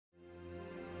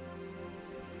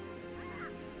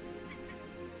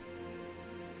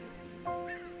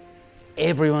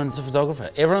everyone's a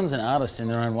photographer. Everyone's an artist in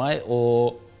their own way,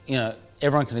 or, you know,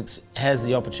 everyone has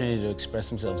the opportunity to express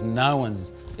themselves. No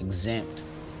one's exempt.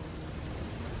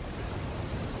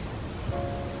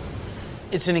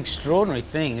 It's an extraordinary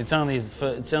thing. It's only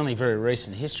very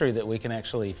recent history that we can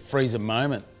actually freeze a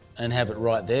moment and have it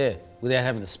right there without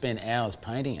having to spend hours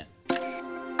painting it.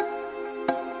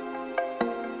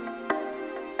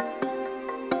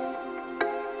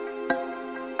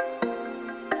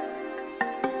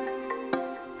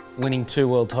 Winning 2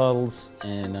 world titles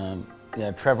and you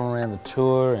know, travelling around the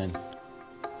tour, and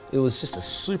it was just a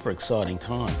super exciting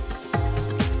time.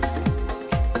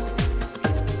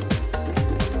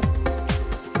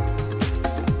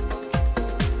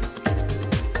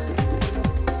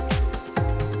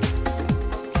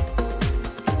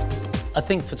 I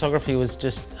think photography was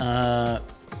just,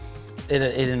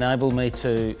 it enabled me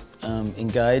to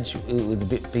engage with a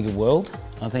bit bigger world.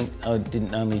 I think I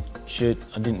didn't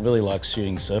really like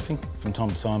shooting surfing. From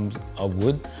time to time I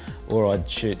would, or I'd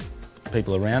shoot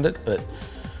people around it, but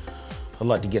I'd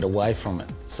like to get away from it.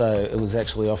 So it was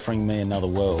actually offering me another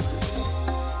world.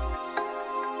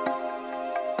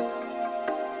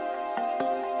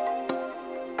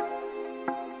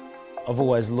 I've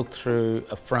always looked through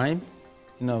a frame.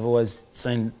 You know, I've always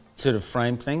seen sort of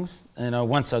frame things, and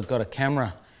once I got a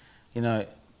camera, you know,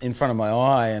 in front of my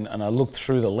eye and I looked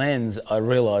through the lens, I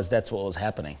realised that's what was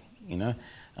happening, you know,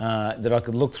 that I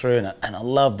could look through, and I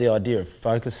loved the idea of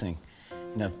focusing,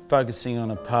 you know, focusing on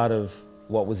a part of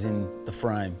what was in the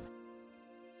frame.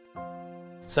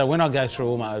 So when I go through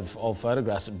all my old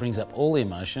photographs, it brings up all the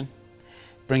emotion,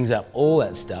 brings up all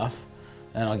that stuff,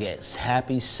 and I get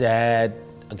happy, sad,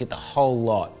 I get the whole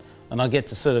lot, and I get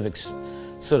to sort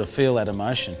of feel that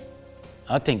emotion.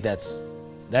 I think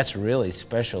that's really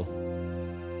special.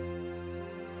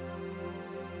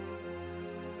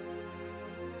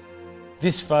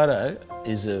 This photo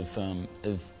is of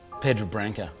Pedra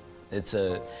Branca. It's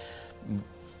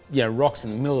rocks in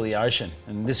the middle of the ocean,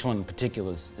 and this one in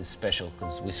particular is special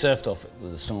because we surfed off it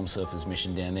with a storm surfers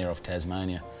mission down there off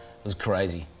Tasmania. It was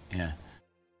crazy, yeah.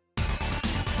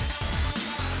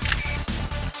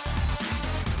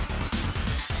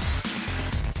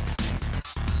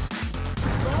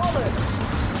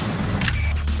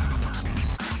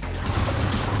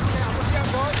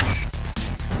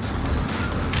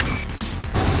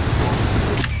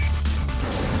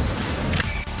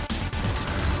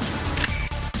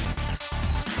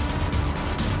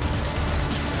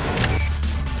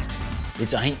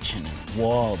 It's ancient and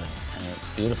wild, and it's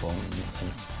beautiful. And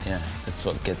yeah, that's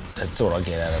what I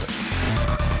get out of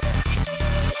it.